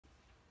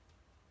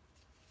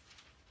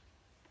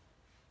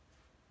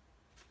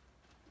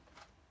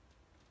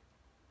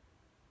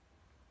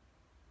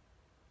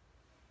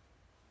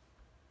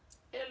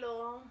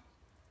Hello,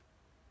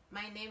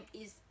 my name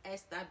is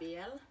Esther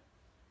Byll,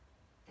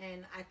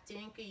 and I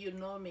think you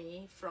know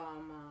me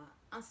from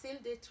Unseal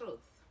the Truth.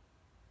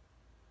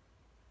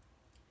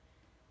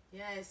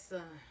 Yes,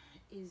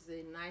 it's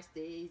a nice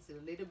day. It's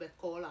a little bit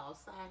cold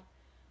outside,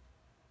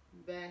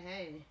 but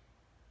hey,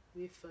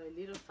 with a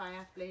little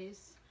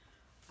fireplace,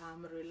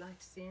 I'm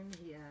relaxing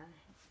here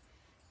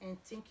and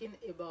thinking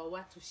about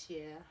what to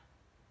share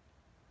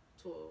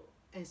to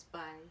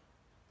inspire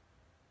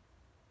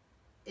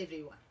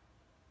everyone.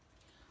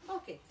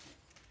 Okay,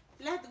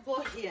 let's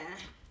go here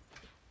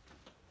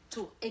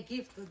to a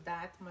gift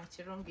that my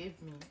children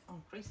gave me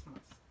on Christmas.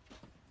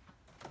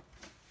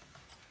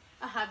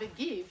 I have a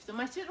gift.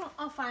 My children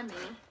offer me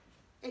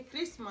a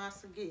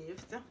Christmas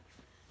gift,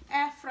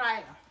 air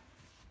fryer.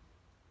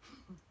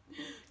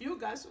 You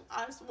guys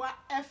ask what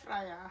air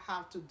fryer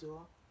have to do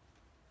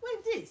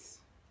with this.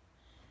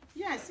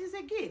 Yes, it's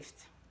a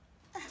gift,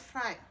 air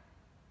fryer.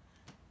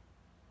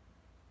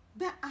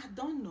 But I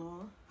don't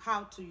know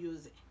how to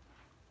use it.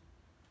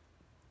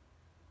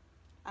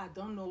 I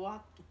don't know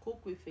what to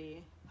cook with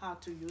it, how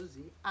to use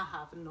it. I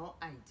have no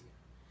idea.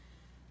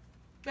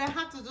 But I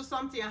have to do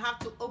something. I have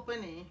to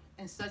open it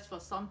and search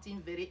for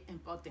something very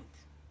important.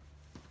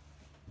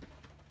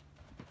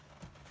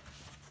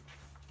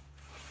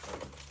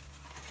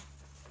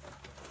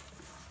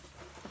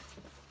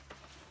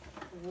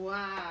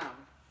 Wow,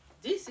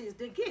 this is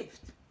the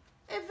gift.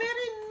 A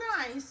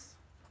very nice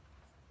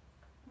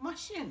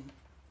machine.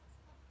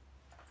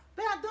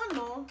 But I don't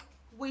know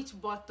which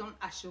button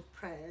I should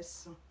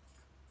press,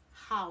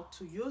 how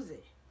to use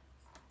it.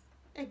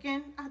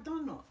 Again, I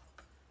don't know.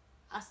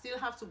 I still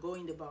have to go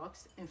in the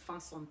box and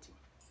find something.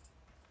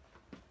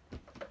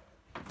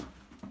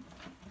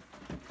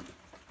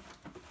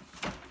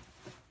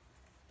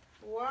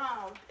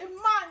 Wow, a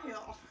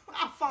manual.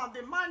 I found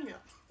a manual.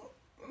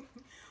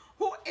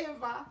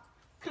 Whoever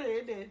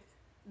created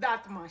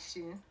that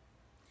machine,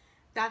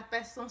 that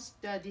person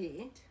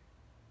studied,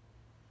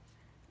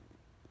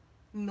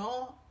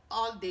 know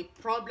all the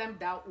problem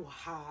that we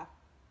have,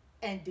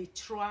 and they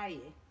try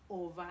it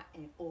over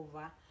and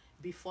over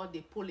before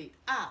they pull it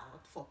out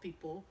for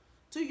people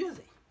to use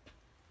it.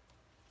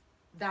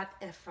 That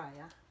air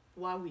fryer,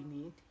 what we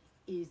need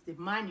is the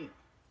manual.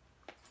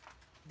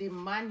 The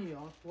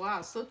manual,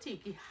 wow, so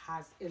thick, it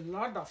has a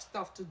lot of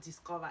stuff to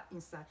discover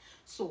inside.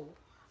 So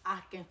I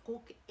can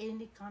cook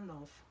any kind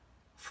of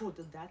food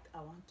that I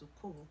want to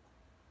cook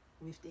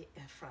with the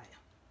air fryer.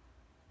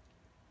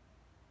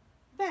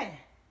 But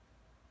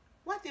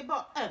what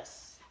about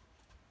us,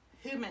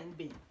 human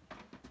beings?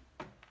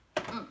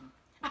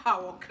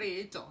 Our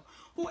creator,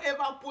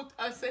 whoever put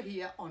us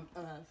here on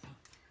earth,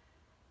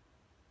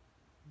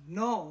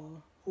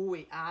 know who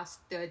we are,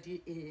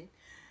 study it,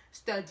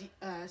 study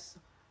us.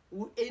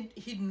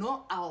 He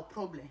know our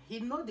problem. He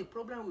know the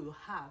problem we will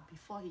have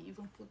before he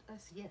even put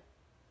us here.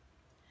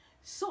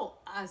 So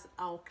as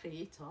our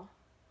creator,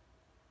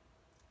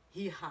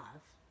 he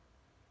have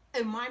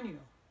a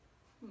manual,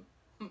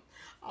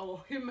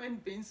 our human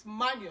beings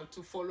manual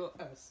to follow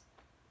us,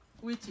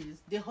 which is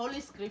the Holy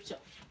Scripture.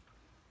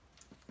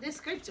 The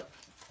scripture.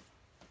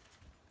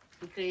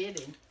 He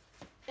created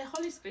a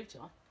Holy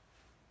Scripture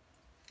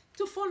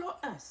to follow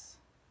us.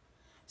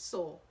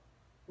 So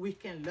we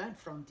can learn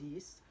from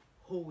this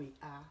who we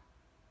are,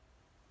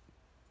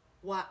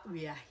 what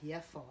we are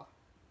here for,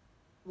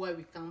 where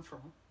we come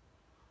from,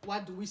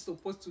 what do we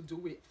supposed to do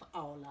with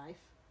our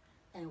life,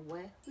 and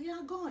where we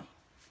are going.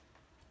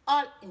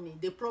 All in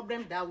it, the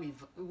problem that we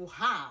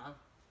have,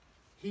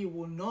 he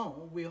will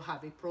know we'll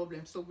have a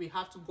problem. So we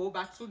have to go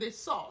back to the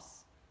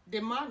source, the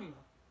manual.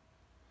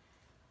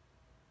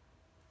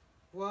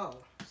 Wow,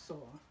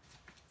 so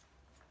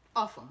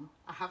often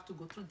I have to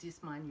go through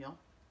this manual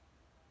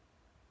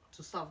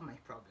to solve my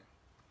problem.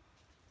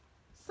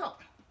 So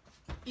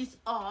it's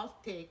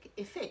all take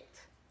effect.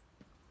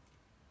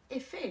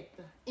 Effect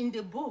in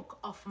the book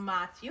of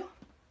Matthew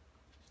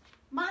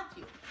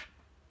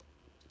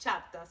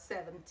chapter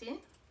 17,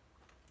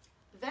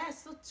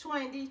 verse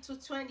 20 to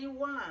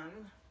 21.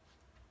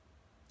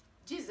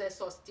 Jesus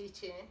was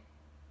teaching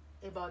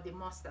about the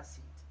mustard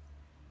seed.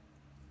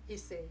 He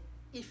said,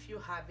 if you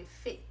have a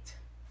faith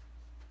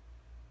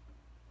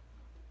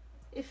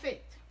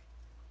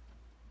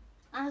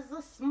as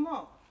a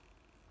small,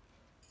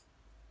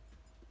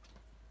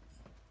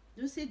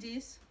 do you see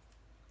this?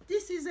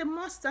 This is a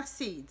mustard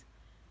seed.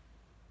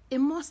 A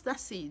mustard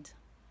seed.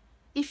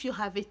 If you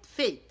have a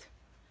faith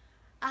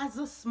as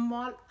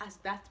small as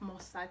that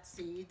mustard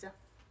seed,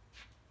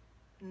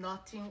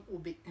 nothing will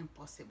be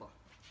impossible.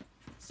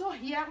 So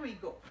here we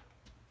go.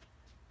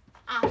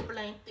 I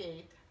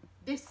planted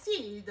the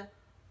seed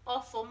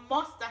of a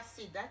mustard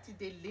seed. That is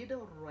the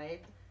little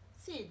red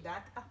seed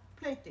that I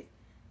planted.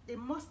 The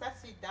mustard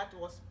seed that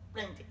was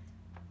planted.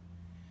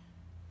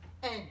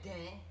 And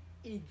then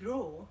it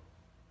grew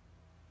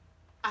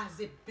as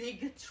a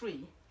big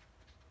tree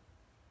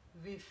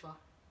with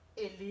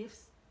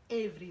leaves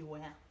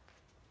everywhere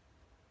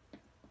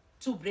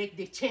to break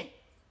the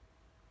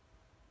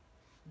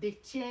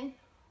chain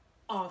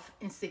of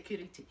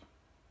insecurity.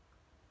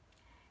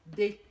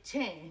 the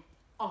chain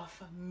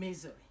of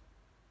misery,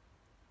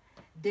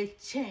 the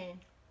chain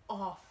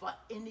of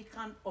any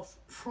kind of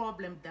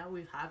problem that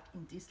we have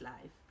in this life.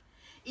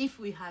 If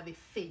we have a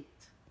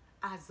faith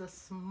as a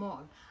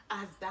small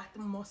as that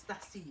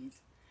mustard seed,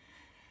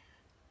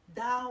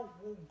 that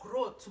will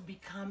grow to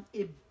become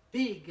a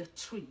big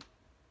tree,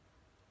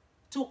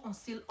 to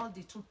unseal all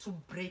the truth, to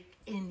break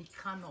any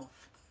kind of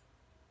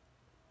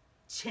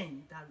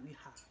chain that we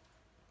have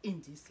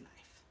in this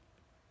life.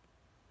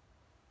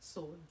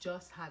 So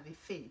just have a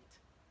faith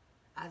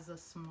as a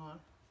small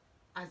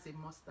as a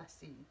mustard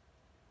seed.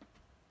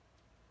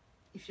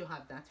 If you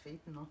have that faith,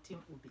 nothing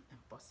will be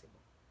impossible.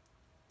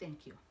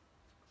 Thank you.